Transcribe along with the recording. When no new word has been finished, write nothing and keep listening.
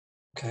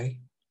Okay,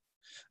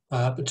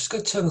 but just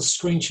going to turn the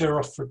screen share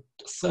off for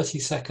 30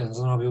 seconds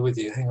and I'll be with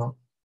you. Hang on.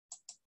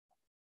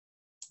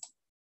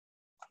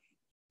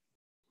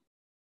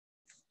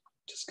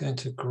 Just going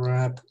to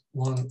grab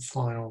one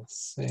final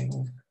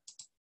thing.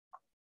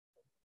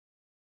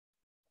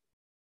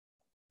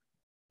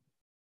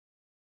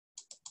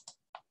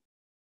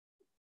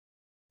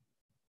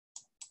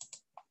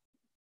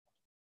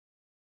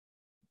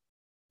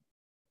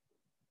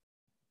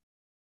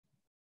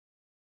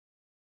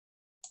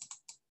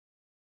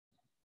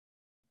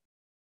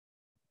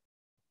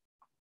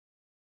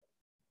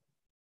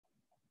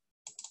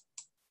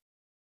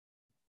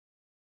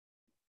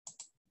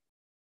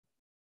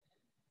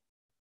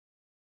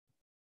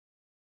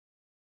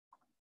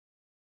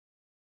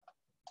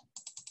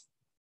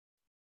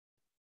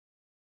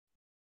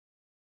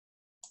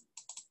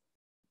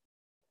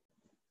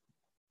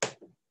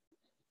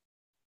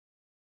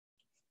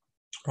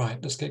 Right,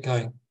 let's get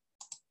going.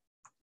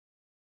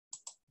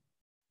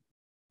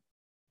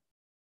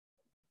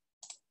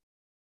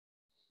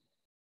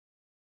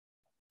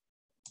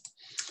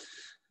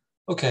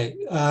 Okay,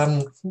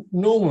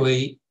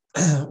 normally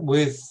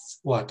with,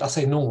 well, I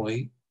say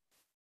normally,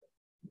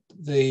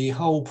 the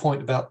whole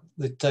point about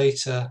the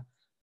data,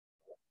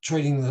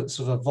 trading the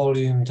sort of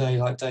volume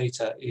daylight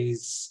data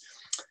is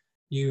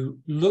you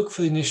look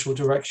for the initial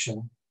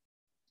direction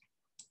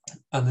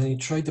and then you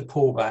trade the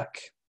pullback.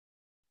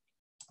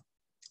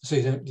 So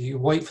you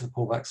wait for the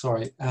pullback,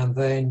 sorry, and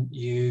then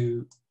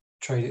you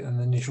trade it in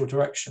the initial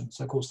direction.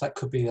 So of course that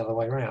could be the other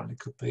way around. It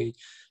could be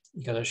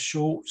you get a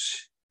short,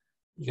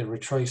 you get a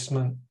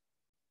retracement,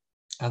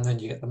 and then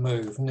you get the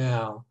move.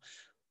 Now,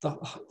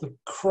 the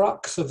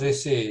crux of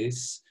this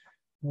is,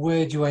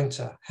 where do you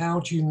enter? How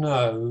do you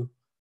know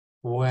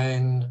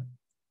when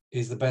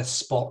is the best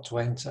spot to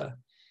enter?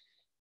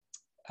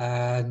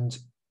 And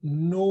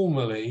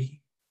normally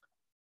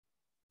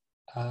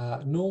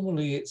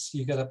it's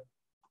you get a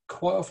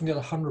quite often get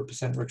 100%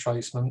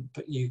 retracement,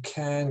 but you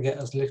can get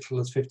as little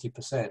as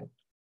 50%.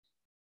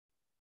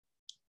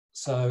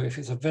 So if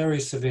it's a very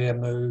severe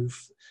move,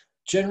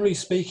 generally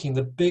speaking,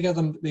 the bigger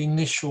the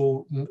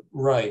initial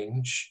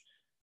range,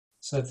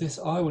 so if this,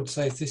 I would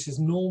say if this is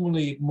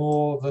normally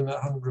more than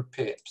 100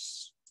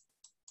 pips,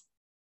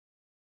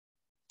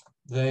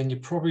 then you're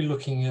probably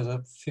looking at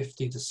a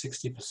 50 to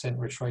 60%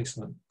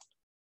 retracement.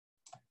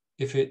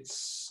 If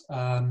it's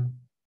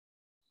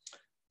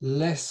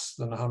less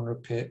than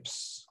 100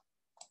 pips,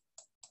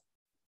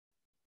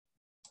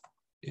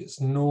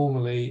 it's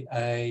normally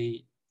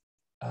a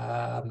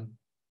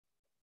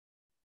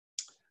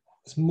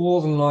it's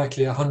more than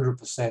likely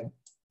 100%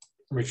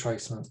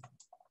 retracement.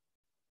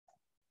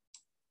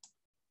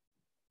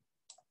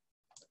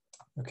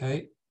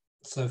 Okay,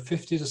 so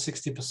 50 to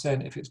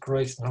 60% if it's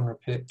greater than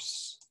 100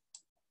 pips.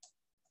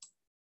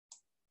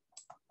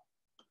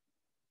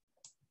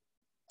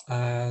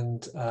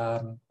 And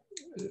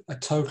a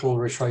total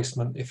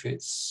retracement if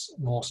it's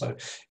more so.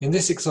 In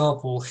this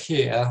example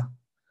here,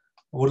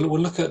 we'll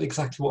look at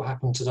exactly what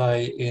happened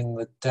today in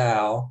the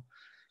Dow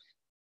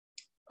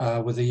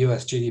with the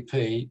US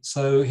GDP.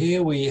 So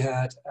here we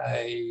had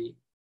a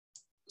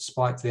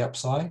spike to the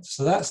upside.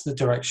 So that's the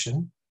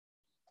direction.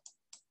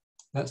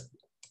 That's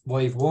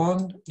wave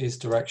 1 is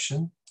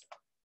direction.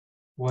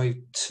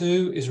 Wave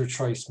 2 is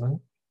retracement.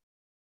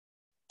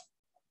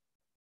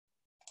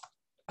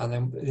 And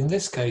then in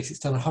this case, it's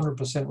done 100%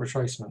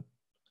 retracement.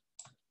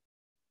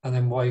 And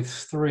then wave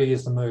 3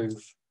 is the move.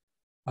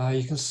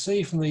 You can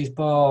see from these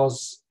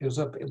bars, it was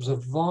a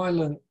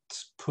violent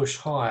push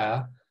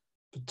higher,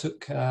 but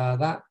took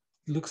that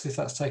looks as if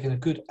that's taken a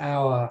good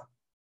hour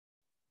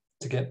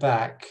to get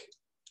back,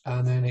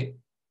 and then it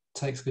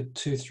takes a good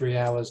 2-3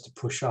 hours to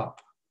push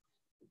up.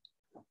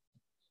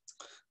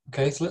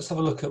 Okay, so let's have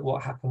a look at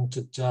what happened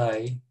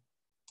today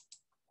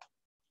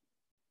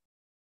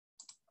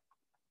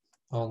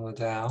on the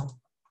Dow.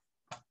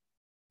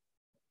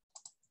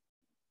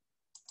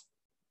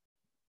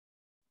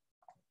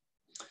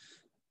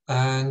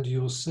 And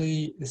you'll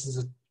see this is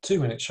a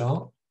 2-minute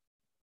chart,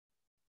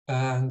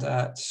 and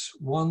at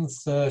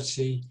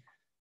 1:30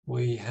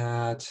 we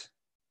had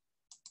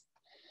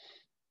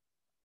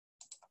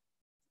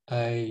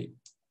a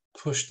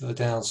push to the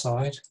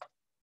downside.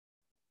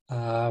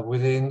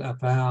 Within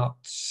about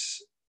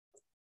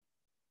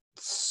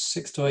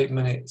 6 to 8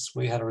 minutes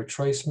we had a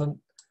retracement,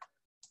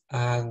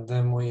 and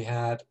then we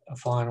had a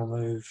final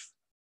move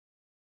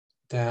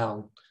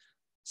down.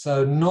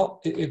 So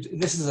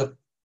this is a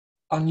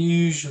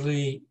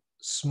unusually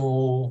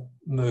small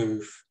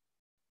move,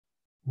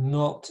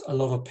 not a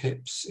lot of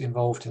pips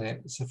involved in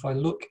it. So if I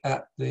look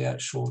at the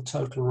actual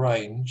total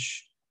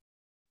range,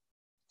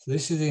 so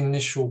this is the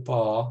initial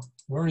bar.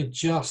 We're only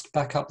just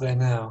back up there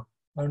now.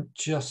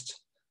 It's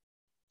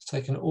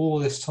taken all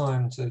this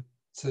time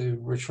to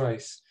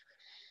retrace.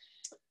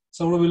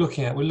 So what are we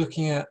looking at? We're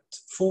looking at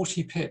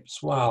 40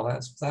 pips. Wow,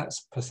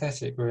 that's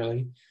pathetic,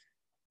 really.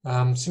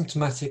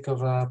 Symptomatic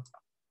of a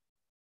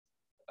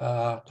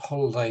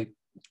holiday.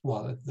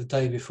 Well, the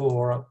day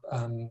before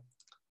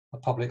a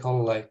public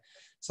holiday.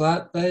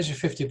 So there's your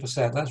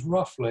 50%. That's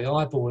roughly,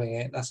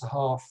 eyeballing it, that's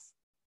a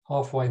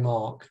halfway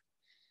mark.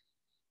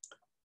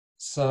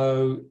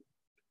 So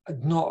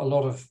not a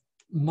lot of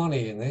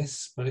money in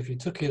this, but if you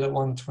took it at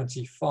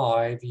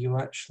 125, you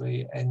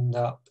actually end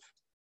up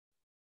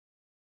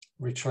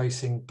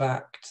retracing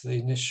back to the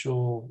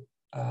initial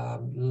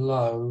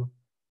low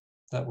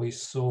that we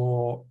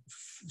saw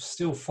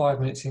still 5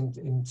 minutes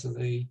into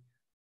the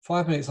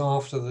 5 minutes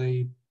after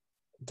the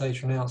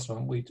data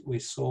announcement. We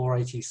saw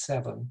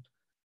 87,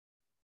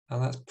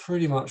 and that's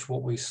pretty much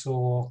what we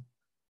saw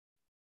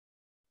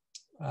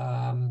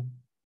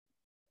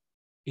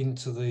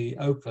into the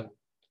open.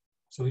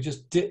 So we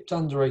just dipped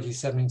under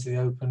 87 into the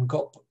open,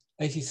 got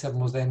 87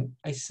 was then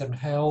 87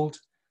 held,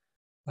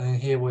 and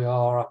here we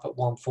are up at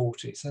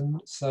 140.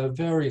 So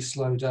very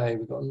slow day.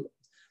 We've got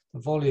the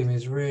volume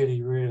is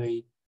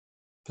really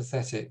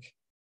pathetic.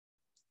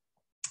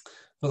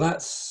 But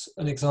that's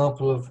an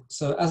example of,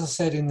 so as I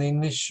said in the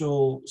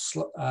initial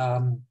sort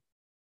of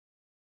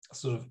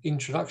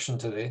introduction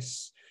to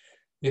this,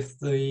 if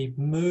the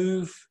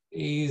move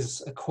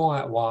is a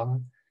quiet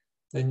one,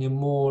 then you're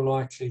more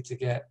likely to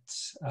get,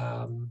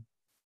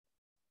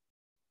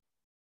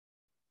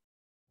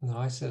 no,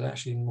 I said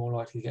actually more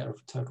likely to get a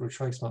total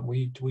retracement.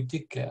 We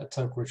did get a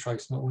total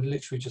retracement. We're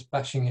literally just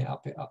bashing it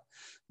up,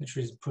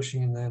 literally just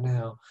pushing in there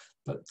now.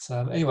 But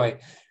anyway,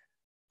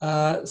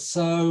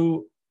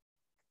 so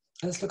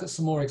let's look at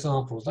some more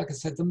examples. Like I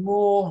said, the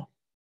more,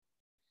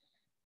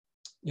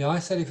 I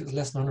said if it's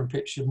less than 100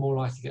 pips, you're more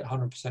likely to get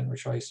 100%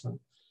 retracement.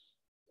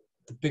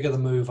 The bigger the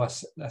move, I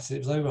said if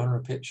it's over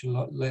 100 pips,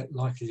 you're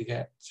likely to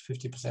get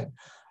 50%.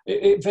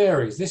 It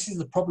varies. This is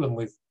the problem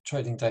with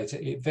trading data.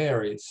 It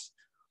varies.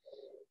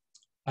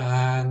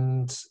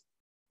 And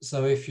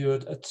so if you're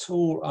at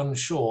all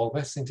unsure, the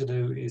best thing to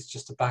do is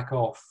just to back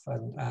off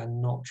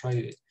and not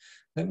trade it.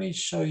 Let me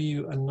show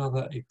you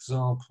another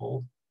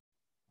example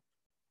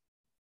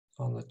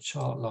on the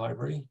chart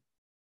library.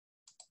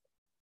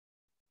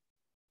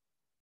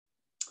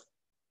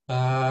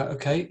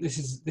 Okay, this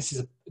is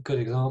a good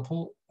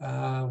example.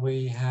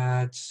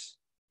 This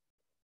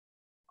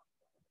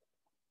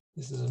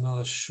is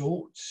another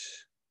short.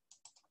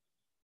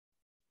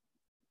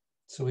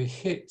 So we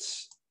hit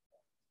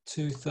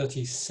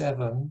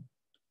 237.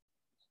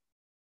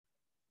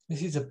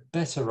 This is a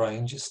better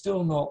range. It's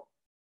still not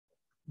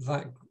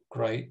that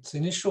great. The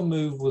initial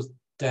move was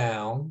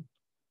down,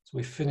 so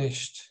we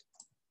finished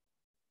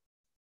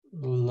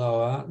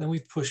lower. Then we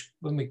pushed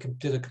when we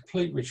did a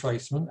complete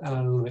retracement and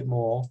a little bit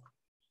more,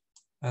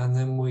 and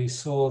then we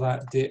saw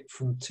that dip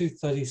from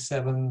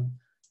 237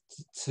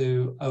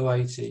 to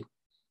 080.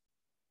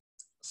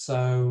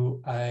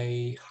 So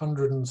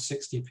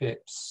 160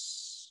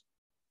 pips.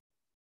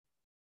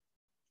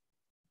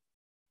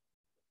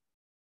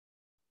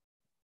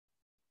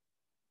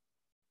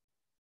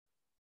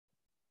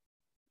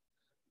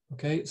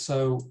 Okay,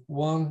 so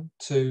 1,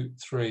 2,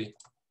 3.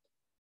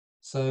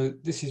 So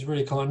this is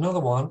really kind of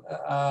another one.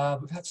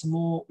 We've had some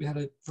more. We had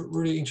a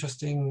really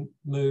interesting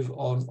move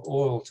on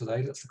oil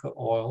today. Let's look at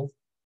oil.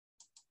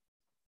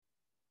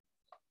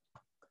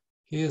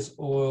 Here's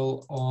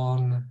oil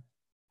on.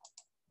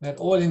 We had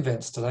oil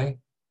invents today,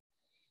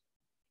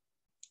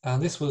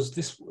 and this was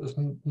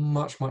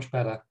much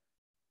better.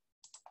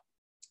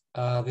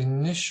 The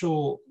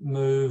initial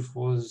move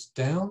was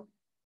down.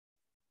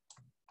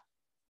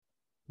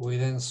 We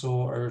then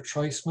saw a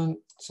retracement,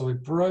 so we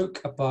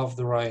broke above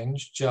the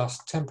range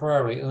just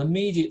temporarily and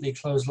immediately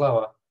closed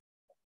lower.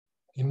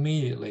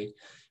 Immediately.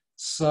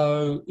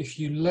 So if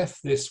you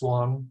left this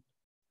one,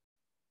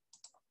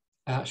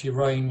 actually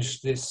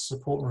ranged this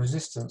support and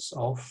resistance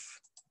off,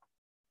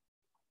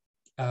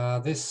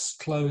 this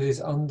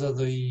closes under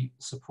the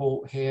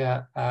support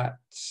here at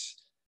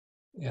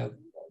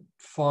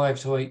 5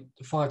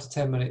 to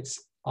 10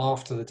 minutes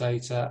after the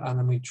data, and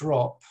then we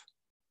drop.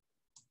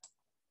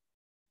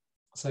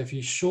 So if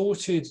you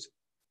shorted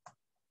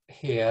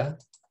here,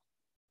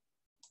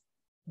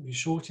 if you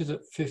shorted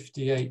at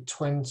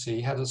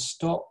 58.20, had a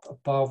stop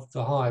above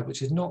the high,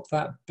 which is not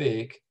that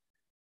big.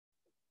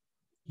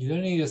 You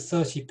don't need a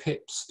 30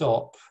 pip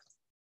stop.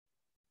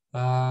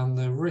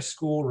 The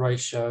risk-reward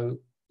ratio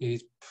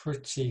is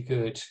pretty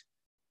good,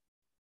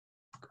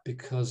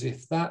 because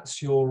if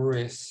that's your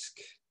risk,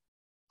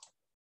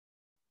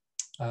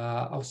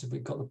 obviously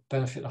we've got the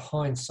benefit of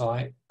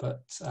hindsight,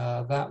 but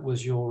that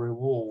was your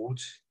reward.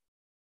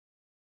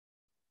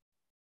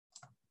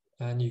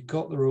 And you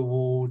got the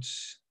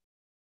rewards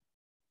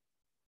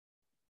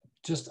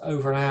just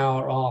over an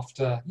hour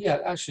after,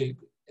 actually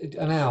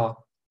an hour,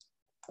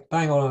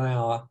 bang on an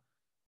hour.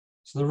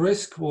 So the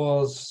risk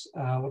was,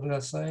 what did I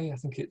say? I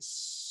think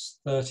it's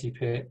 30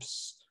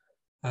 pips,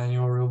 and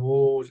your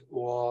reward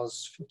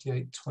was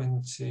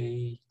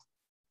 58.20.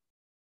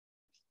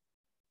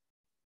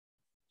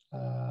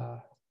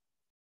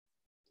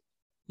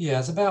 Yeah,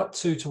 it's about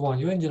 2 to 1.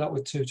 You ended up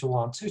with 2 to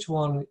 1. 2 to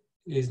 1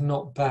 is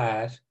not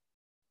bad.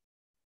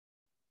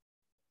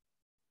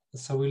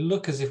 So we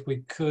look as if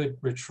we could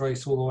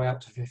retrace all the way up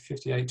to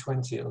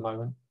 58.20 at the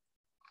moment.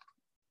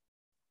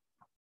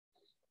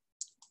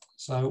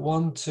 So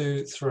 1,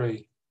 2,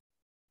 3.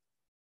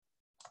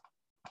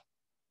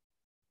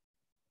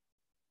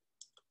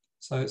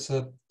 So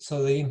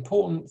the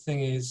important thing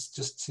is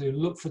just to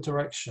look for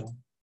direction.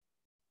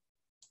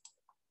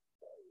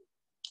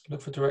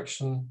 Look for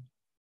direction.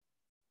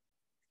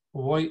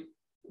 Wait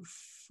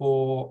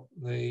for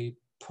the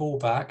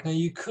pullback. Now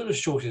you could have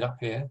shorted up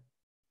here.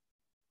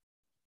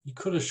 You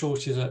could have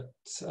shorted at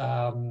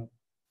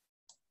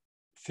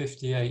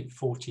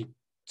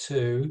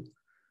 58.42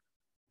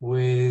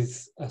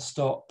 with a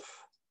stop.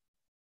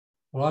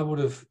 Well, I would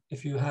have,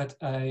 if you had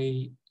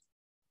a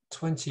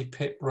 20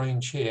 pip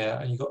range here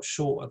and you got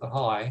short at the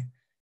high,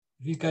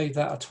 if you gave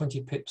that a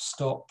 20 pip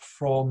stop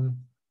from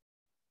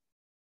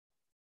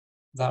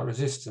that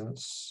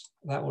resistance,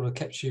 that would have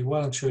kept you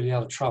well and truly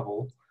out of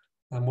trouble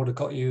and would have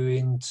got you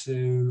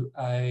into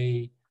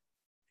a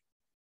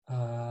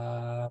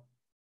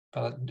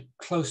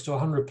close to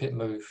 100 pip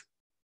move.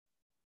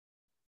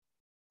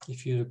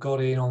 If you'd have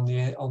got in on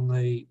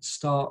the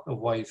start of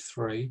wave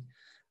 3,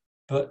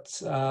 but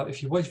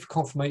if you wait for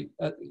confirmation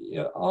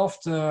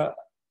after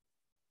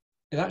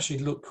it actually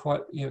looked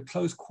quite,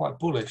 closed quite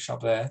bullish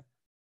up there.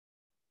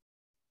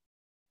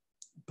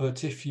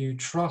 But if you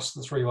trust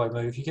the three-way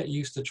move, if you get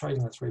used to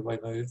trading the three-way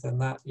move, then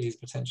that is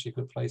potentially a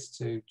good place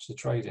to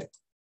trade it.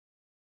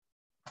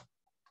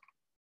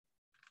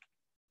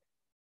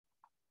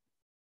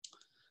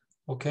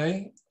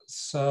 Okay,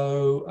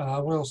 so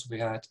what else have we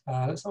had?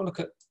 Let's have a look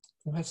at,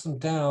 we had some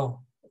DAX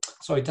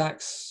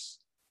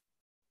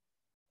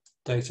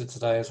data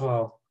today as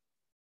well.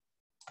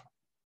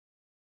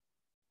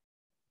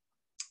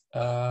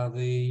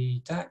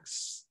 The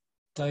DAX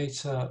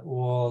data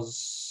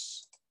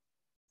was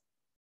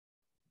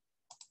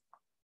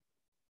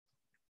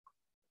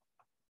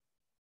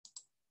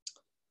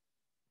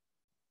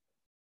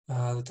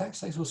the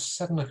DAX data was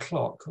 7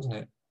 o'clock, wasn't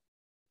it?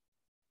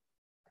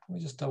 Let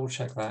me just double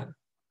check that.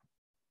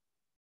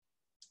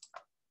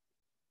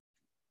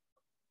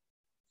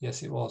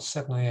 Yes, it was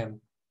 7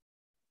 AM.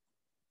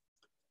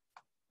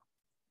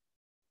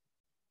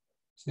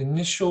 So the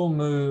initial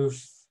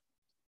move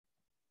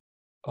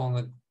on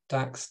the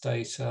DAX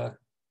data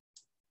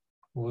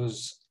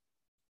was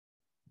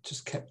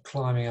just kept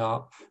climbing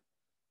up,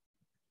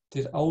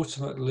 did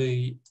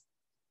ultimately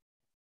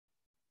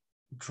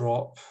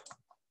drop.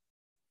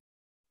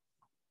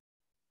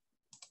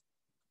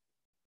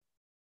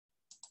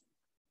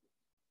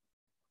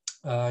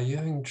 You're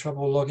having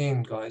trouble logging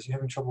in, guys? You're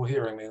having trouble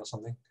hearing me or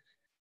something?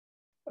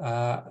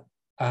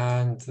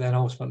 And then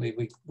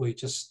ultimately we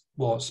just,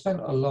 well, spent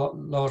a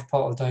large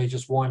part of the day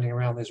just winding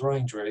around this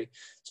range really.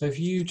 So if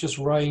you just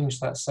range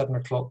that 7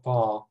 o'clock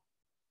bar,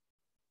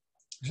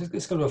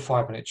 let's go to a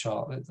 5-minute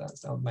chart.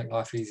 That'll make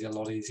life easier, a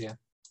lot easier.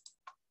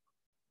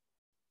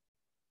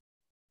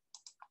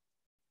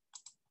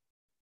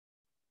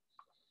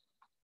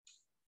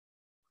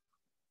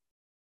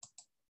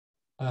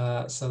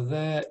 So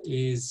there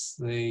is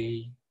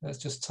the, let's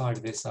just tidy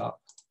this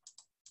up.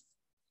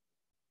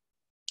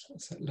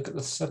 Let's look at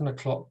the 7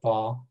 o'clock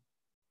bar.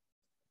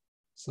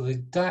 So the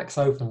DAX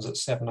opens at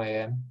 7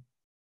 AM,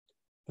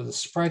 but the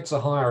spreads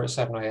are higher at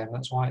 7 AM.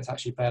 That's why it's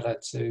actually better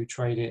to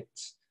trade it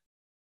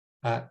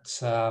at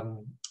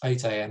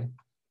 8 AM.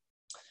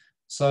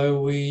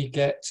 So we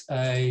get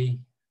a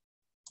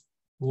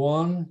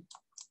 1,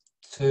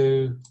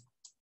 2,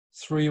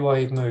 3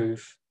 wave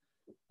move,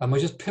 and we're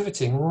just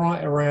pivoting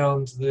right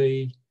around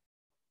the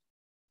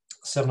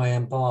 7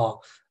 AM bar.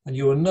 And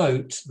you will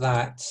note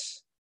that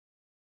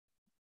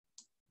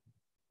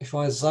if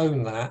I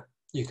zone that,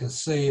 you can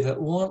see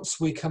that once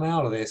we come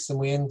out of this and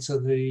we enter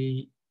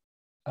the,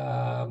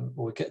 or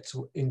we get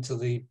into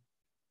the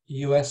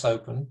US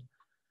Open.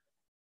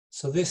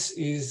 So this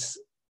is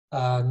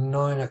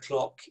 9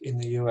 o'clock in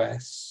the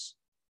US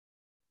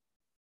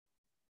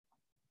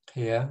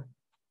here.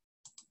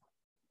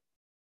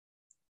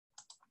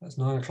 That's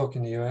 9 o'clock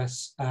in the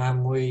US,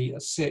 and we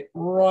sit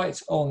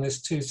right on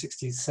this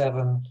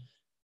 267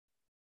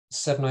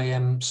 7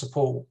 AM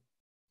support.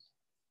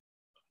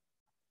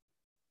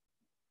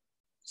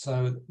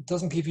 So it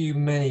doesn't give you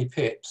many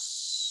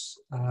pips.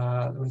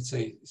 Let me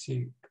see.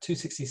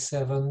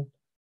 267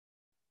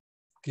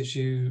 gives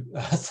you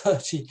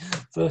 30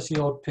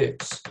 odd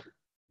pips.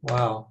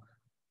 Wow.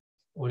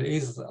 Well, it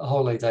is a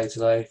holiday day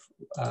today.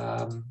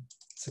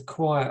 It's a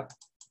quiet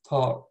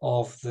part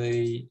of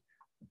the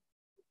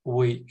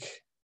week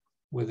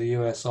with the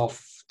US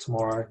off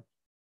tomorrow.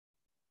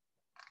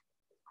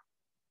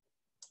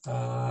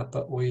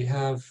 But we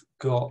have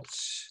got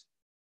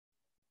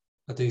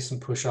a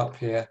decent push up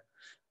here.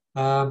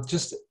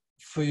 Just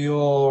for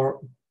your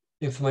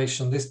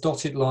information, this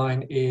dotted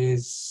line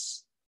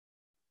is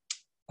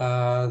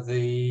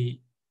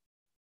the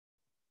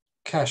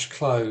cash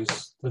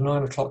close, the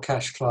 9 o'clock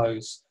cash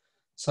close.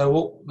 So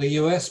what the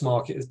US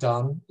market has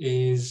done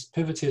is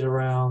pivoted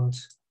around.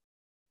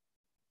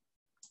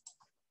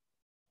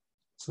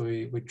 So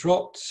we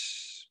dropped,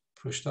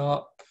 pushed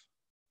up,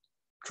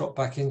 dropped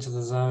back into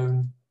the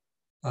zone,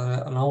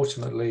 and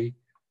ultimately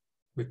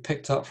we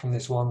picked up from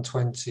this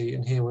 120,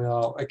 and here we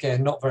are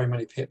again, not very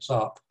many pips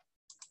up.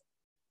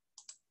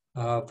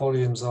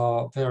 volumes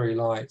are very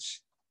light.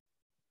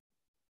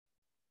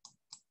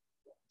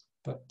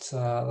 But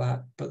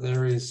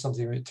there is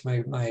something to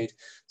be made.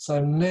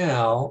 So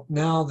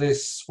now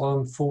this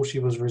 140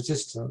 was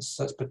resistance.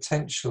 That's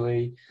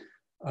potentially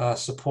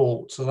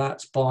support. So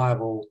that's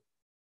viable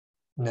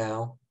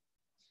now.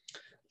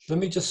 Let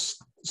me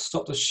just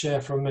stop the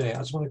share for a minute. I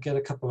just want to get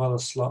a couple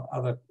of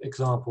other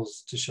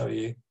examples to show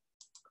you.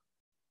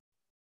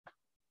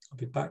 I'll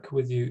be back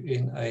with you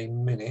in a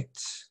minute.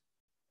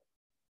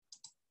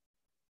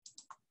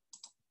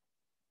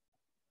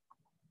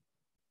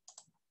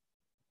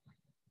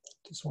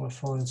 Just want to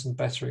find some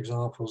better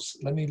examples.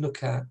 Let me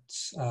look at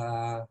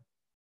a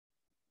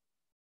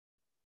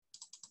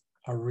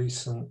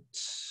recent.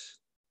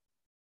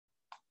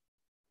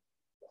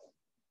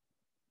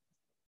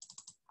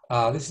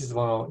 This is the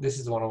one. This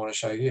is the one I want to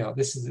show you. Yeah,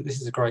 this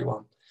is a great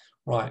one.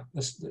 Right.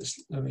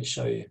 Let me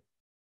show you.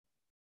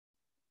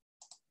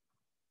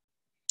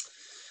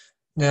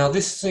 Now,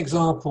 this is an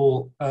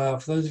example.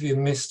 For those of you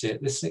who missed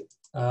it,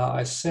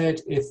 I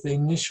said if the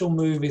initial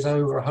move is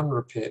over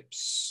 100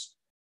 pips,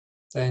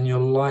 then you're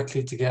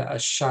likely to get a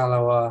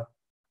shallower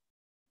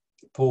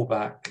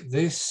pullback.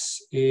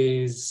 This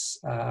is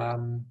this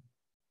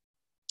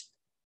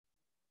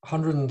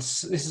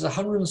is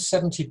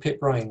 170 pip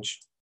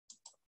range.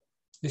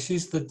 This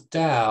is the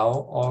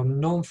Dow on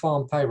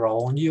non-farm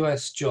payroll on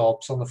US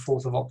jobs on the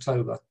 4th of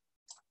October.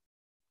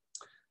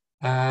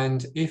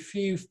 And if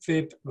you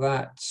fib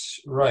that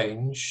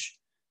range,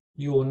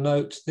 you will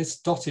note this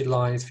dotted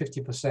line is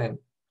 50%.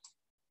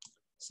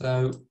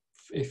 So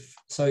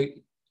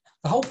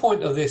the whole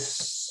point of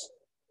this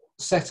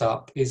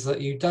setup is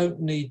that you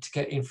don't need to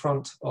get in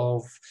front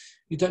of,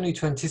 you don't need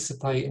to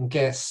anticipate and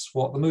guess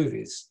what the move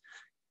is.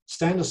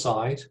 Stand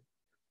aside,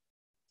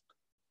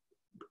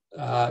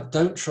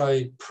 don't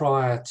trade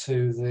prior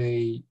to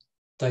the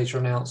data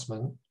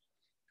announcement,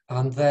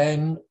 and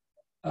then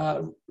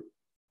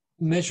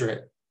measure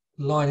it,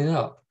 line it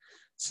up.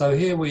 So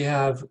here we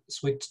have,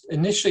 so we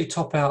initially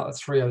top out at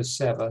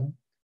 307.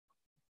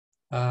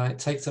 It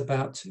takes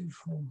about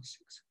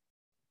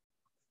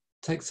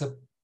takes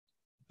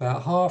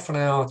about half an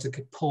hour to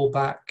pull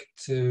back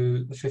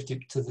to the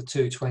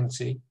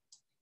 220,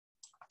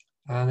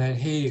 and then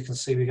here you can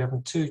see we go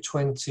from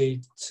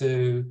 220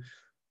 to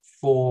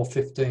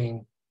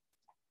 415.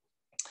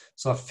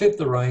 So I've fibbed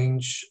the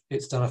range.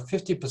 It's done a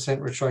 50%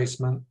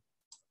 retracement.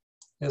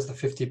 There's the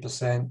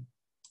 50%,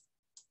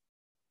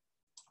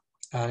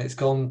 and it's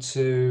gone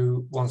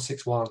to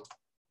 161,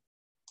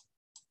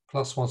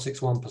 plus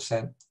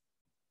 161%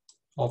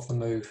 of the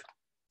move.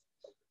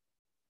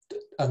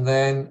 And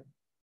then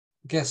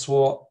guess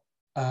what?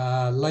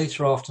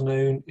 Later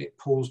afternoon, it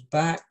pulls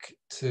back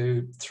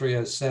to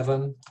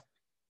 307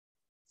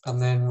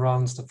 and then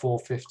runs to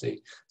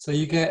 450. So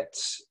you get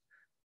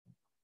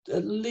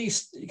at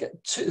least,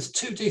 there's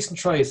two decent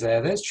trades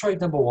there. There's trade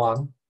number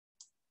one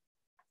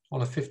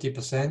on a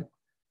 50%.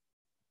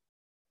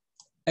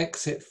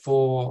 Exit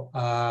for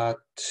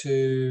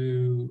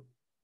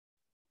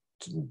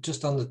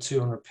just under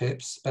 200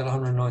 pips, about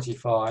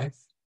 195.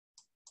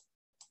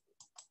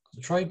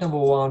 So trade number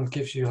one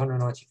gives you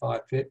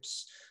 195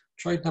 pips.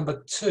 Trade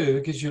number two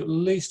gives you at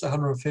least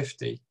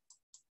 150.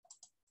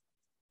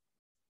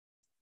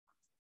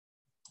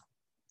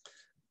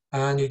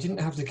 And you didn't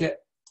have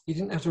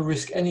to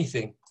risk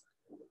anything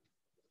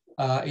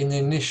in the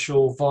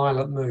initial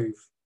violent move.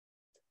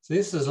 So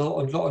this is a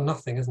lot of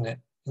nothing, isn't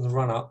it, in the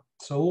run up?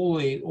 So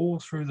all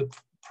through the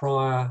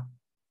prior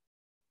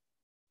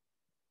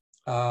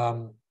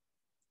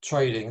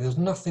trading, there's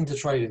nothing to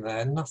trade in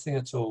there, nothing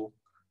at all.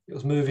 It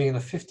was moving in a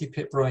 50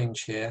 pip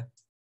range here,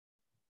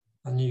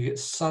 and you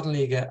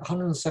suddenly get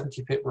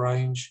 170 pip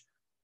range,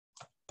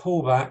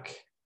 pull back.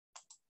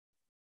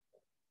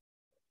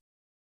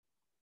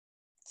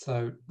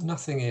 So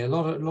nothing here, a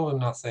lot of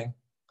nothing.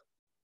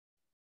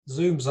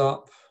 Zooms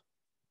up,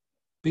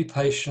 be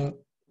patient,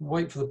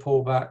 wait for the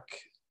pullback.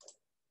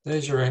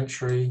 There's your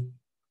entry,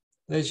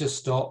 there's your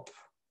stop.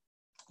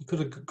 You could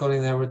have got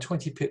in there with a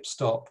 20 pip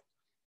stop.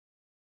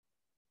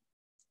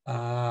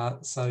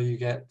 So you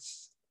get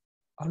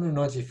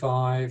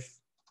 195,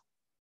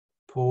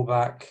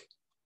 pullback,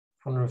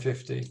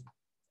 150.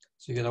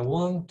 So you get a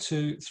 1,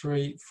 2,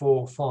 3,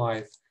 4,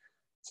 5.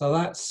 So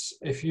that's,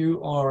 if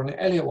you are an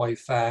Elliott wave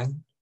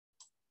fan,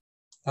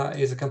 that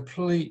is a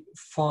complete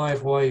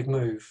 5-wave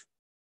move.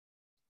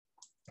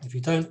 If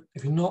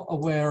you're not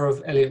aware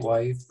of Elliott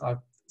wave, I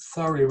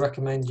thoroughly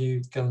recommend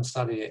you go and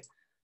study it,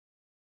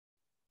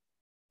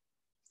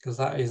 because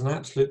that is an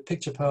absolute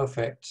picture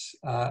perfect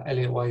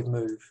Elliott wave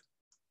move.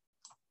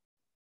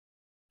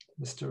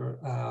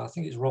 I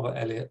think it's Robert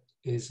Elliott,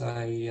 is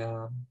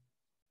a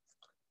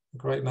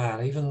great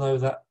man. Even though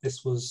that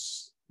this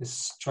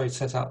trade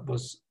setup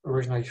was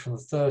originated from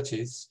the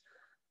 30s,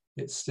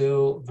 it's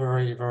still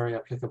very, very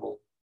applicable.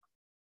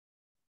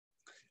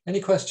 Any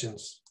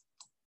questions?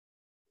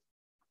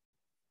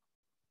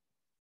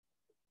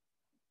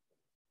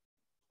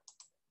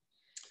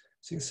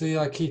 So you can see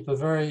I keep a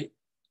very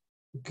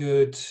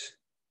good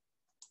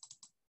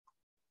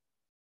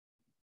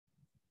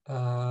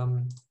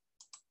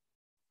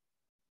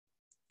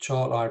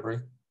chart library.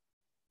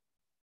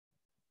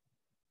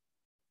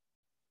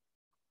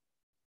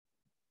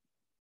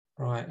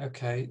 Right,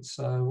 okay,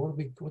 so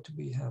what do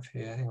we have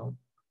here? Hang on.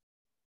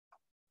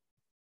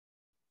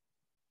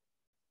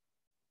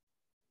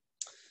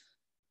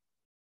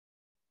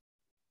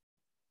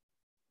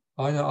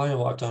 I know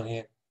what I've done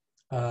here.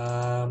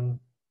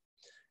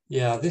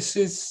 Yeah, this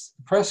is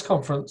press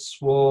conference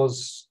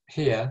was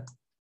here.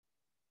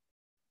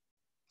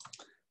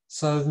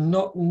 So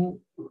no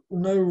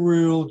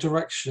real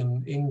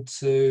direction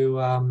into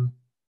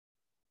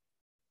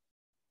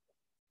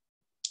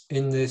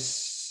in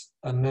this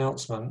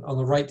announcement on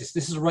the rate. This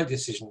is a rate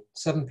decision,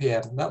 7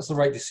 p.m. That's the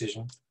rate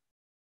decision.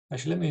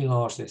 Actually, let me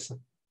enlarge this.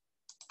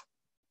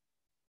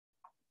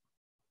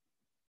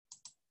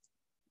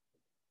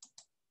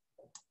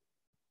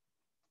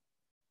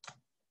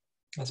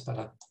 That's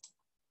better.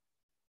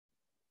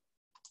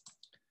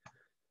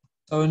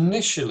 So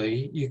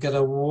initially, you get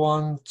a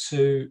 1,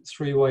 2,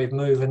 3 wave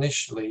move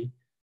initially.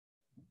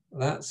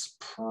 That's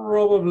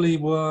probably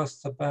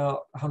worth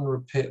about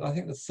 100 pips. I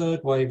think the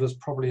third wave was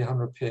probably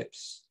 100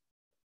 pips.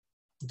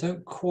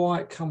 Don't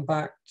quite come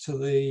back to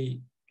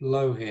the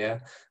low here.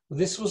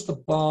 This was the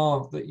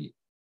bar that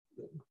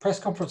press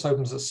conference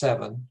opens at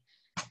 7.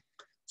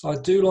 So I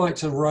do like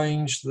to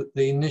range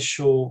the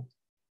initial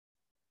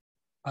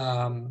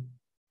bar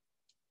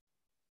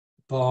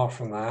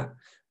from that.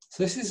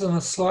 So this is in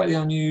a slightly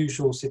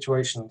unusual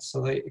situation.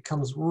 So it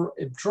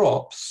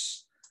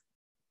drops,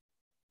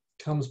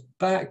 comes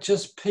back,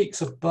 just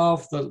peaks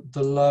above the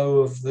low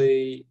of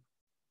the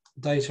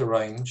data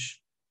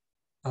range,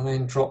 and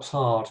then drops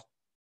hard.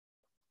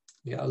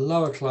 You get a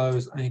lower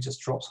close, and it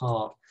just drops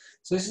hard.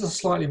 So this is a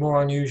slightly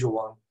more unusual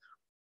one.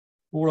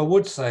 All I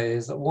would say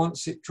is that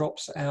once it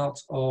drops out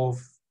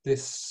of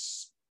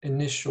this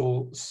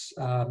initial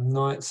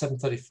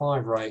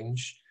 735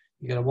 range,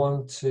 you get a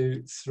 1,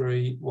 2,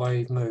 3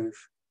 wave move.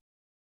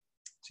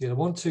 So you get a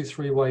 1, 2,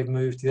 3 wave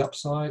move to the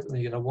upside, and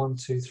you get a 1,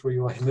 2, 3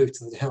 wave move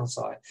to the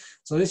downside.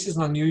 So this is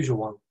an unusual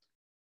one.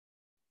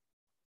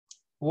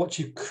 What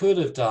you could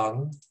have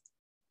done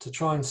to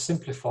try and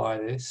simplify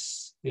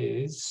this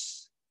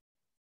is,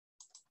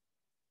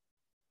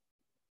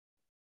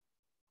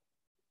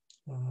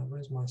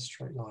 where's my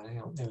straight line?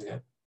 Hang on, there we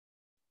go.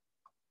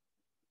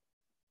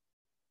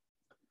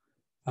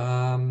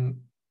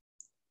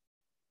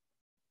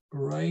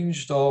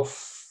 Ranged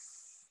off.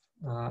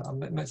 I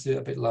might do it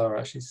a bit lower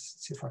actually.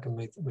 See if I can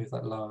move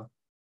that lower.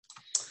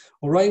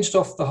 Well, ranged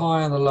off the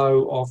high and the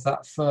low of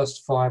that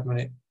first 5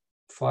 minute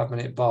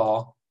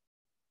bar.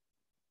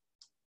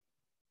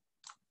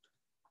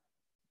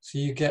 So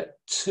you get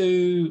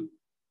 2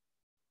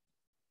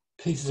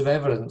 pieces of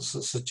evidence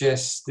that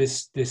suggests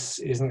this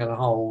isn't going to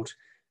hold.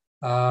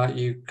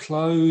 You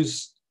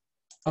close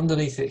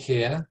underneath it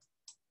here,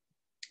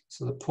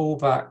 so the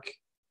pullback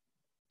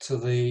to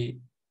the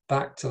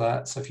back to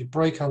that. So if you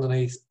break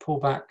underneath, pull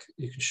back,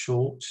 you can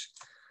short,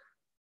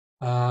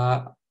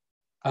 and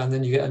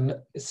then you get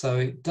so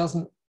it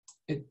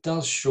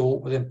does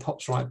short, but then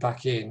pops right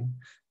back in.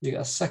 You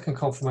get a second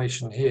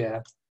confirmation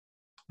here,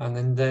 and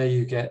then there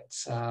you get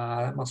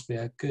that must be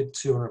a good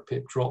 200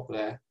 pip drop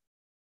there.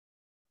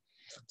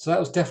 So that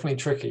was definitely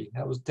tricky.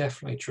 That was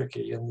definitely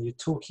tricky. And you're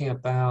talking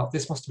about,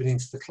 this must have been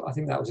into the, I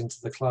think that was into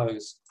the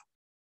close.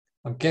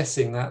 I'm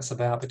guessing that's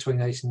about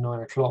between 8 and 9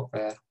 o'clock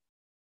there.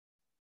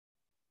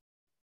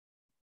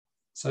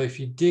 So if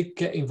you did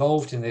get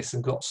involved in this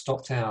and got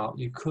stopped out,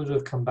 you could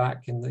have come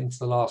back into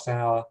the last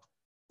hour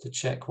to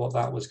check what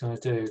that was going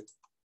to do.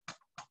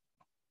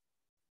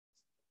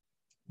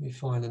 Let me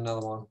find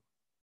another one.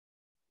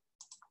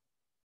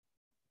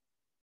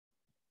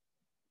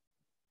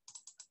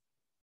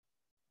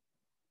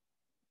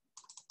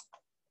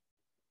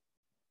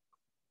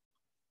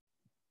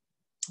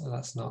 Oh,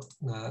 that's not,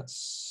 no,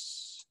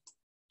 that's,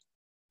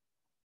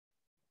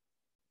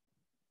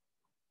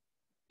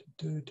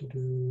 let me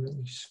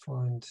just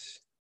find,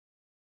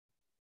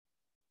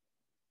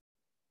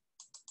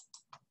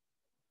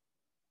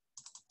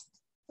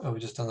 oh,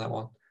 we've just done that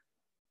one.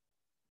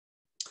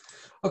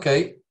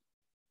 Okay.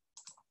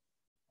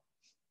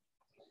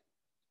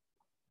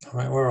 All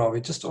right, where are we?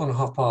 Just on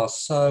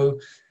past. So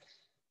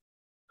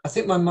I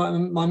think my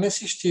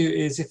message to you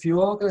is, if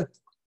you are going to,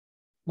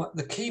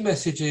 the key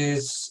message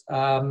is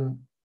don't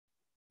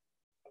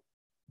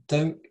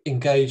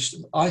engage.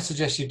 I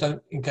suggest you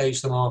don't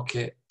engage the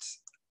market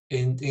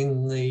in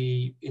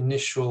the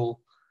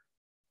initial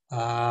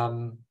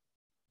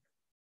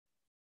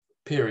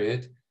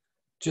period.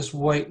 Just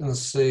wait and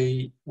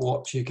see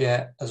what you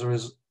get as a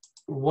result.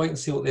 Wait and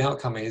see what the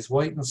outcome is.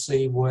 Wait and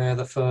see where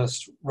the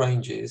first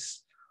range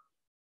is,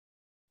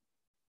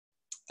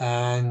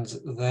 and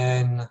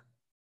then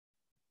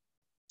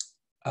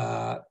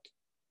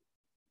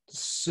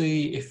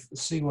see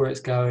where it's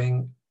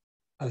going.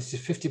 This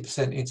is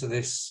 50% into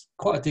this,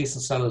 quite a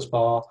decent seller's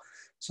bar.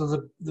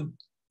 So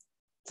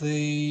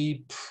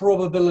the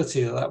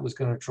probability that that was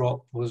going to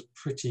drop was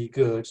pretty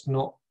good,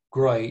 not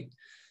great.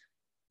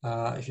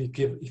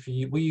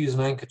 We use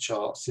an anchor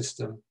chart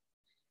system,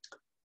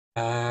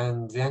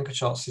 and the anchor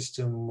chart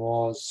system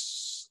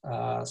was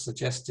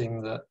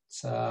suggesting that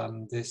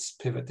this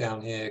pivot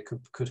down here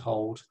could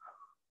hold.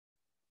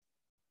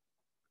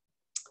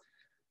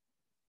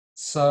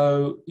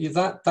 So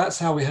that's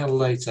how we handle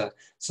data.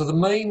 So the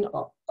main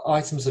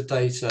items of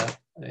data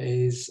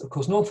is, of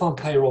course, non-farm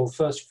payroll. The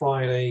first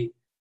Friday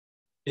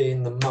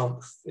in the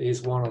month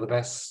is one of the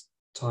best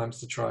times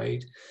to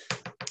trade.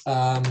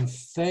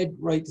 Fed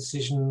rate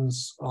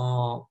decisions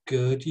are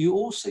good.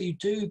 You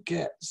do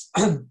get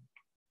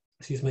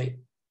excuse me,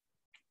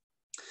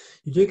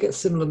 you do get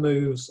similar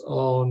moves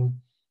on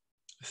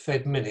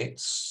Fed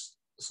minutes.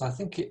 So I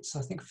think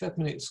Fed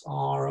minutes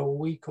are a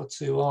week or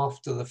two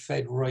after the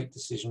Fed rate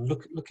decision.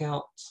 Look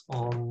out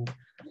on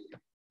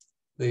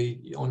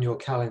your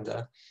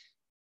calendar.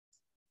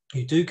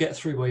 You do get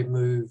three-way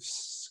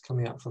moves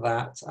coming up for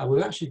that.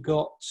 We've actually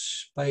got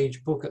beige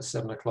book at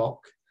 7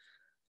 o'clock.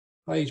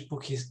 Beige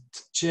book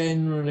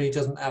generally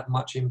doesn't have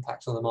much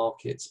impact on the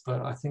markets,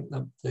 but I think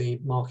that the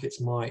markets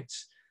might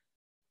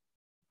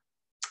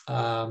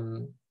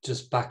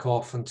just back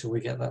off until we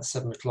get that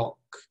 7 o'clock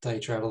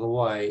data out of the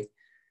way.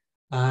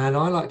 And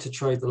I like to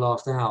trade the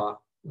last hour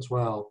as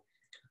well.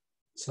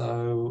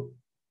 So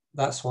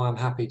that's why I'm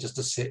happy just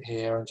to sit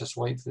here and just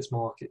wait for this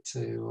market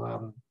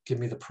to give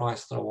me the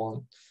price that I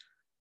want.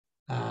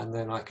 And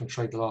then I can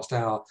trade the last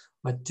hour.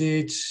 Let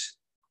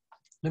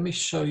me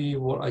show you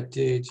what I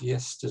did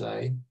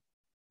yesterday.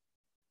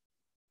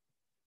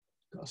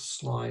 Got a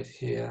slide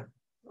here.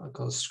 I've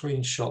got a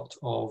screenshot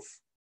of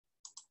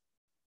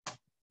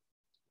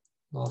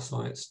last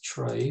night's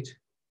trade.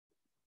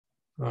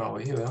 Where are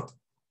we? Here we are.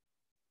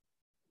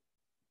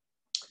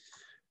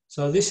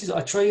 So this is,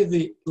 I traded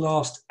the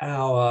last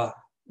hour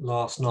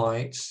last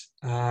night,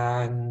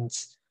 and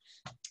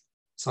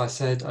so I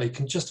said, you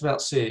can just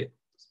about see it.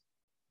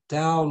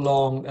 Dow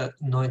long at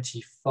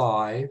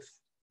 95.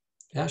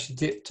 It actually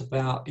dipped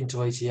about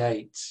into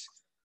 88.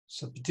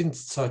 So it didn't.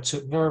 So I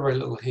took very, very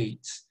little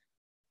heat.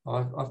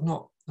 I've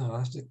not. No, I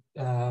have to.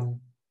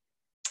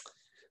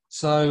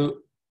 So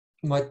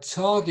my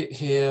target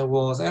here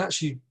was, I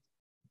actually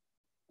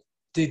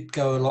did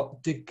go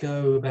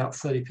about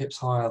 30 pips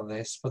higher than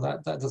this, but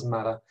that doesn't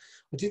matter.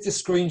 I did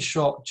this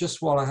screenshot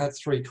just while I had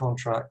 3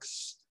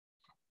 contracts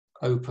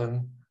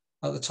open.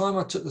 At the time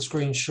I took the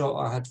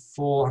screenshot, I had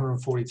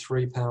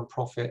 £443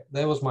 profit.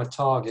 There was my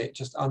target,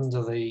 just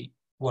under the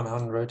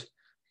 100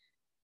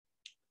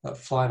 at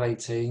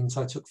 518.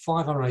 So I took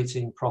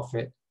 518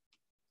 profit,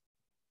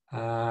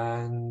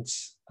 and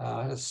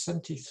I had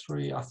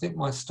 73. I think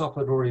my stop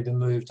had already been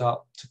moved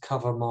up to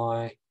cover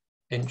my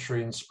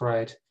entry and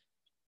spread.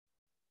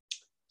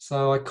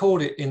 So I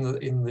called it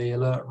in the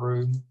alert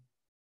room,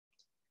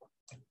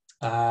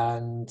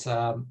 and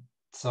so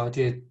I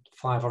did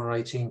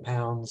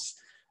 £518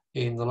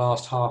 in the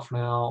last half an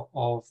hour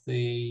of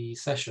the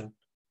session.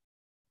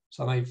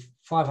 So I made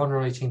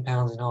 £518 in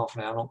half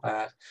an hour, not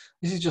bad.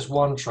 This is just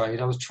one trade.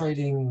 I was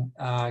trading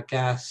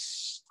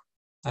gas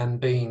and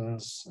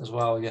beans as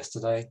well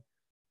yesterday.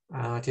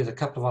 I did a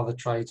couple of other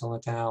trades on the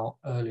Dow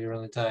earlier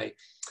in the day.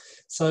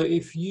 So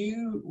if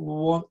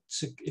you're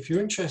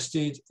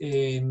interested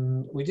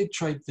in, we did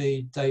trade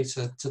the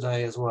data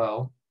today as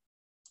well,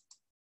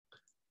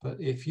 but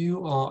if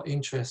you are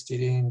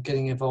interested in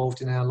getting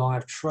involved in our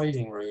live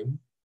trading room,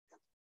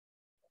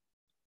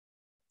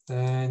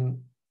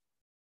 then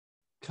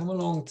come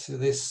along to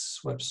this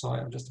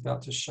website I'm just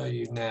about to show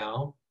you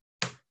now.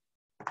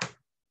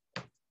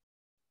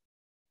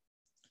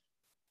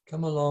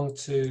 Come along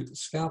to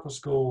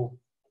scalperschool.co.uk.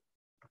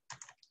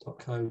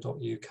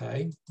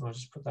 I'll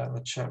just put that in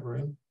the chat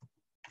room.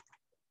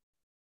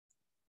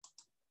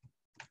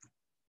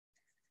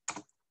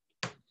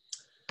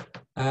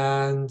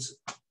 And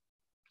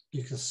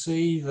you can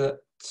see that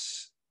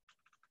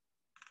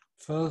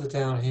further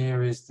down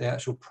here is the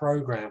actual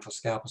program for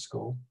Scalper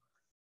School.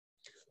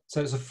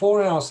 So it's a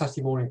 4-hour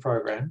Saturday morning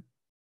program.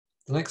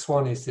 The next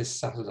one is this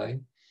Saturday.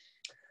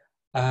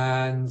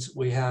 And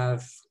we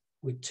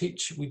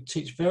teach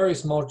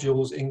various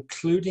modules,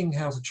 including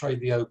how to trade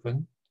the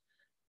open,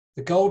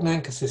 the golden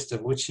anchor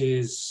system, which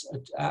is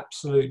an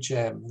absolute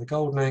gem. The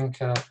golden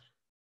anchor,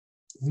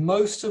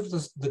 most of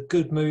the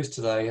good moves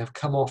today have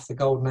come off the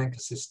golden anchor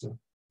system.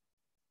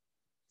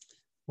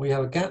 We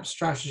have gap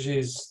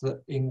strategies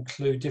that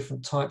include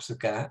different types of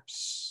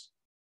gaps,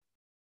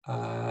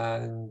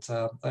 and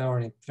they are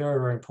a very,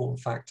 very important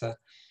factor.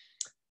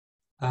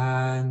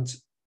 And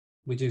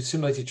we do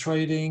simulated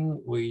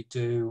trading. We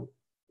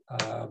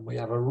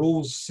have a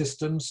rules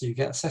system, so you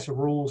get a set of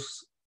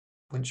rules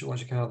once you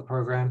come out of the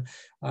program,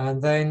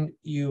 and then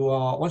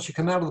once you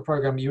come out of the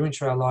program, you're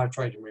into our live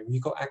trading room.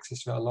 You've got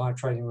access to our live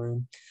trading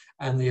room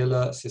and the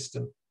alert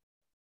system.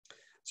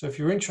 So if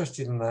you're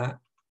interested in that,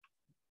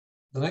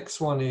 the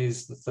next one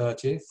is the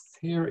 30th.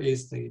 Here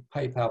is the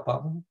PayPal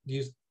button.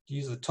 Use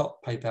the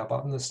top PayPal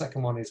button. The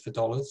second one is for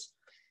dollars.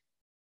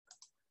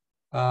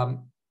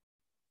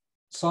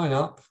 Sign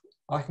up.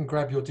 I can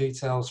grab your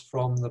details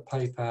from the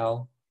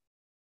PayPal.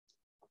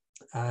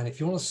 And if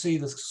you want to see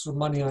the sort of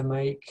money I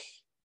make,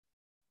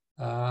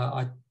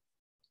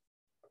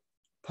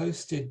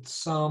 posted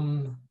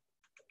some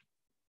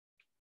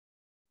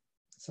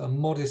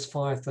modest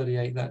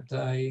 538 that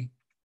day,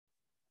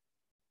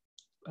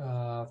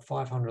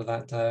 500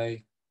 that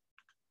day,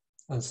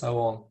 and so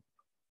on.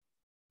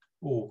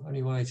 Oh,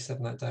 only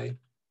 187 that day.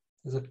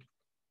 There's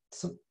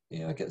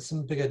I get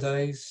some bigger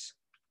days.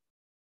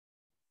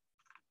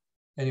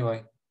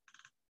 Anyway,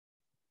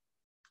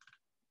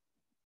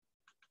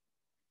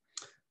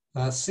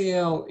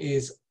 CL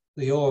is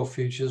the oil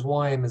futures,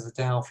 YM is the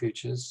Dow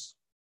futures.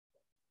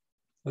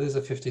 Well, there's a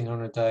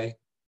 1500 day.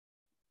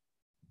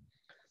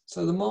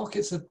 So the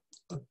markets have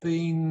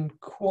been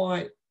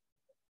quite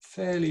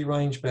fairly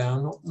range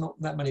bound, not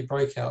that many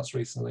breakouts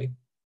recently.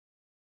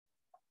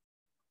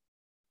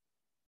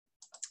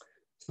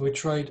 So we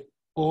trade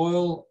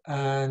oil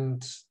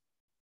and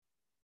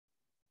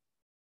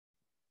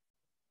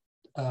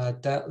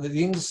the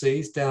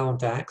indices, Dow and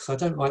DAX. I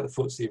don't like the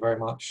FTSE very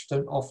much,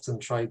 don't often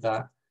trade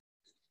that.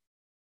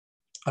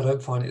 I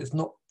don't find it, there's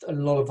not a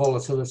lot of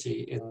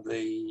volatility in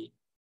the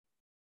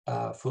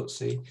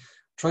FTSE.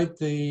 Trade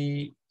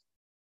the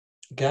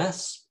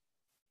gas.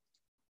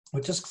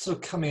 We're just sort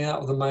of coming out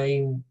of the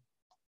main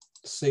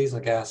season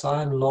of gas.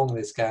 I am long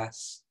this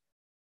gas.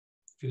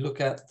 If you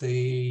look at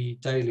the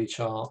daily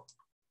chart,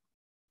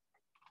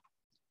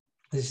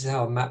 this is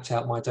how I mapped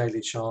out my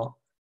daily chart,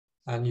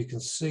 and you can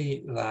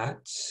see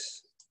that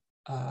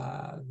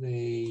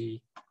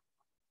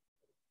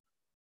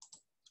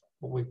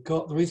what we've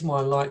got, the reason why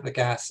I like the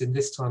gas in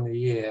this time of the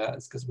year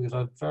is because we've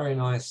got a very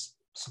nice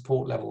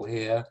support level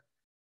here.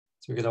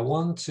 So we get a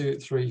 1, 2,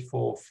 3,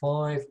 4,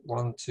 5,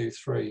 1, 2,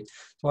 3.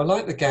 So I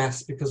like the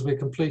gas because we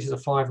completed a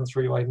 5 and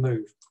 3 way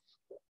move.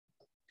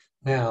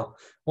 Now,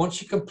 once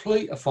you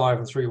complete a 5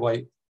 and 3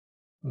 way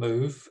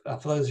move,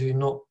 for those of you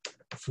not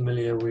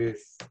familiar with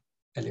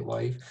Elliott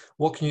wave,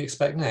 what can you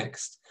expect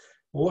next?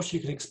 What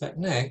you can expect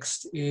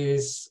next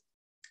is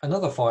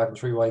another 5 and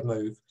 3 way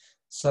move.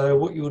 So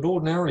what you would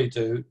ordinarily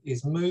do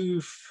is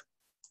move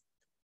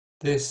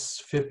this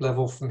fib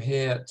level from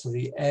here to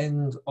the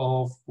end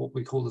of what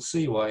we call the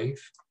C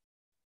wave,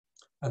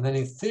 and then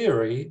in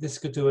theory this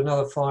could do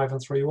another 5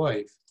 and 3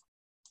 wave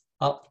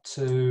up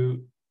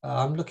to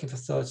I'm looking for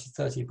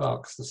 30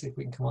 bucks to see if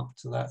we can come up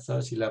to that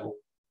 30 level.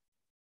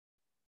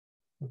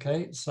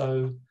 Okay,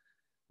 so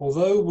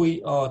although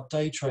we are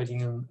day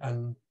trading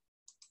and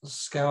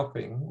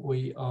scalping,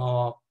 we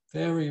are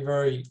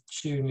very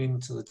tuned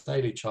into the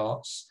daily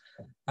charts,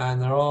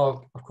 and there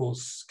are of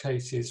course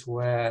cases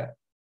where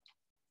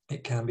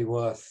it can be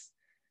worth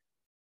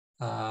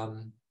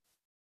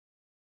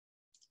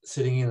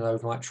sitting in an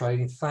overnight trade.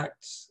 In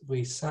fact,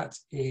 we sat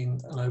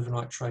in an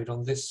overnight trade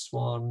on this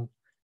one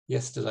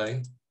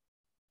yesterday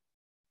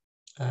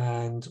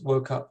and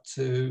woke up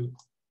to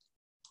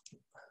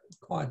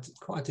quite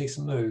a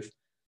decent move.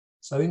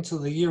 So into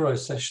the Euro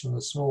session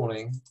this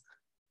morning.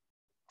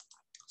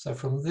 So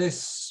from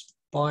this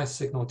buy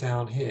signal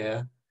down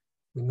here,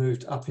 we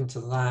moved up into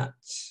that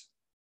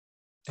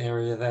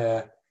area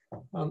there,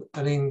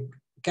 and in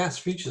gas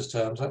futures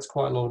terms, that's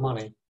quite a lot of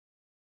money.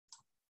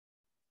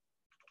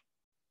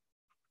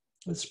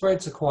 The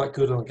spreads are quite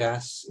good on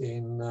gas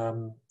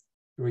in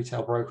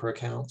retail broker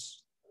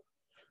accounts.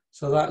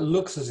 So that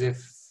looks as if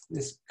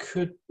this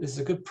is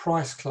a good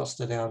price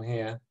cluster down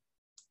here.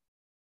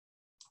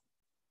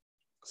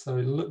 So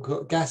we look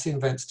got gas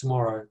invents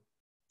tomorrow.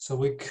 So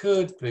we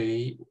could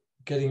be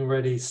getting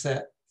ready,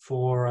 set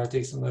for a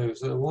decent move.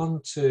 So the 1,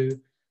 2,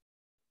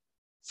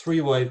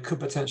 3 wave could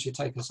potentially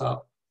take us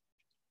up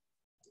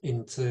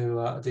into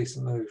a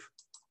decent move.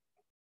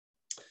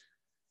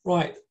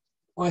 Right,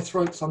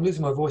 so I'm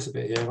losing my voice a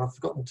bit here, and I've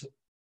forgotten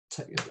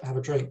to have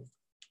a drink.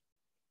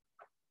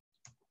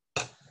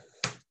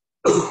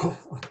 I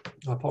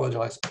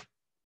apologise.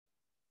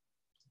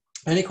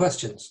 Any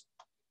questions?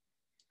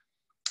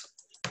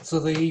 So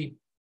the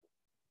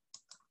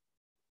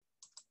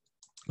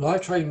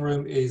live trading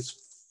room is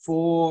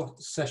 4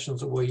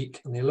 sessions a week,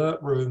 and the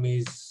alert room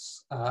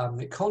is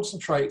it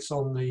concentrates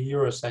on the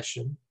Euro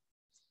session.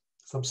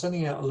 So I'm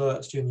sending out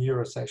alerts during the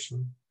Euro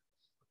session.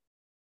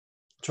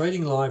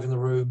 Trading live in the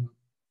room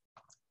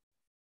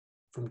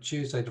from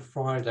Tuesday to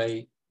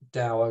Friday,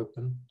 Dow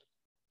open,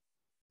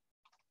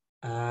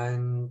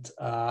 and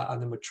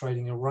then we're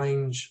trading a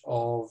range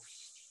of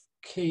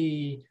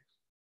key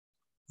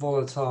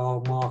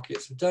volatile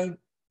markets. We don't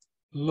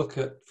look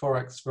at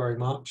Forex very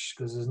much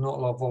because there's not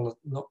a lot of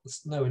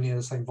nowhere near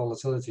the same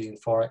volatility in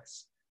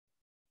Forex.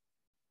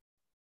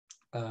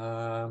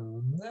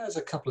 There's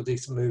a couple of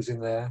decent moves in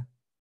there,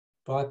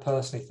 but I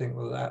personally think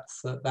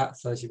that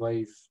 30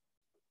 wave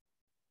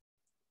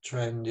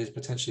trend is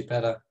potentially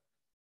better.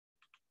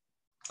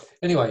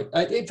 Anyway,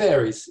 it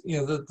varies. You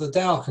know, the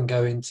Dow can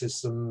go into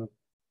some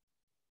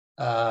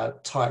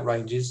tight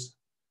ranges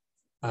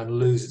and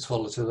lose its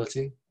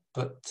volatility,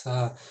 but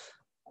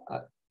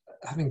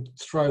having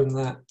thrown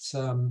that,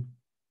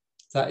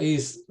 that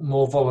is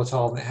more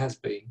volatile than it has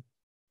been.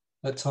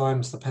 At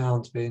times the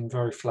pound's been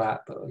very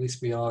flat, but at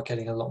least we are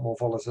getting a lot more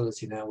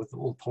volatility now with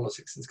all the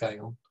politics that's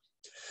going on.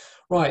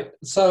 Right,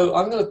 so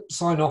I'm going to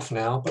sign off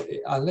now, but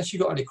unless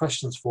you've got any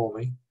questions for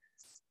me,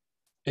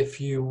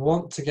 If you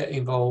want to get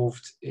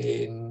involved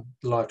in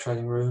the live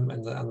training room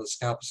and the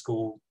Scalper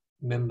School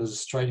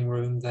members training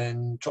room,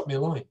 then drop me a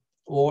line.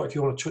 Or if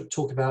you want to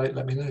talk about it,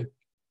 let me know.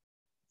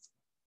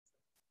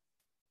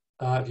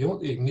 If you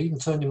want, you can even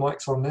turn your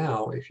mics on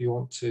now if you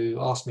want to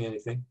ask me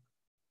anything.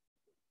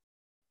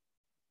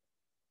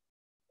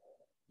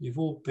 You've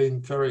all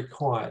been very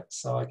quiet,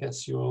 so I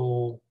guess you're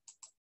all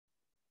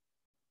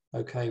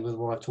okay with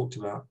what I talked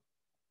about.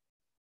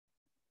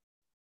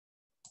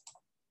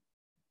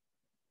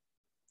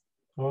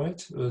 All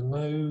right,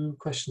 no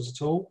questions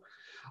at all.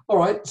 All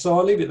right, so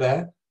I'll leave it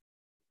there.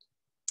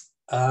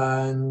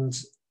 And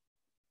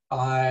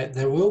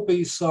there will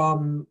be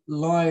some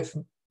live,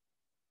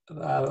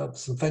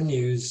 some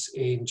venues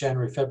in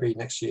January, February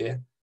next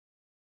year,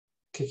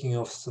 kicking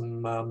off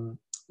some,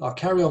 I'll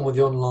carry on with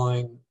the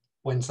online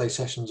Wednesday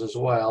sessions as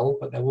well,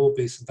 but there will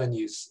be some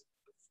venues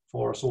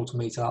for us all to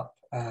meet up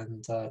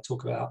and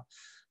talk about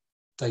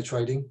day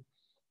trading.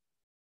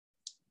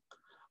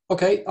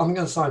 Okay, I'm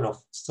going to sign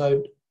off.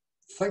 So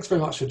thanks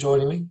very much for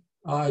joining me.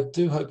 I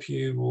do hope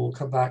you will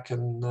come back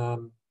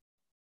and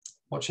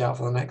watch out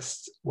for the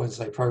next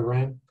Wednesday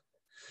program.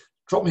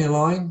 Drop me a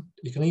line.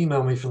 You can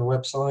email me from the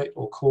website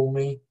or call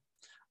me.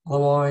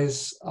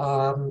 Otherwise,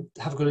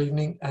 have a good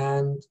evening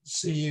and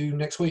see you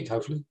next week,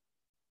 hopefully.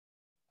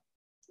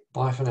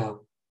 Bye for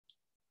now.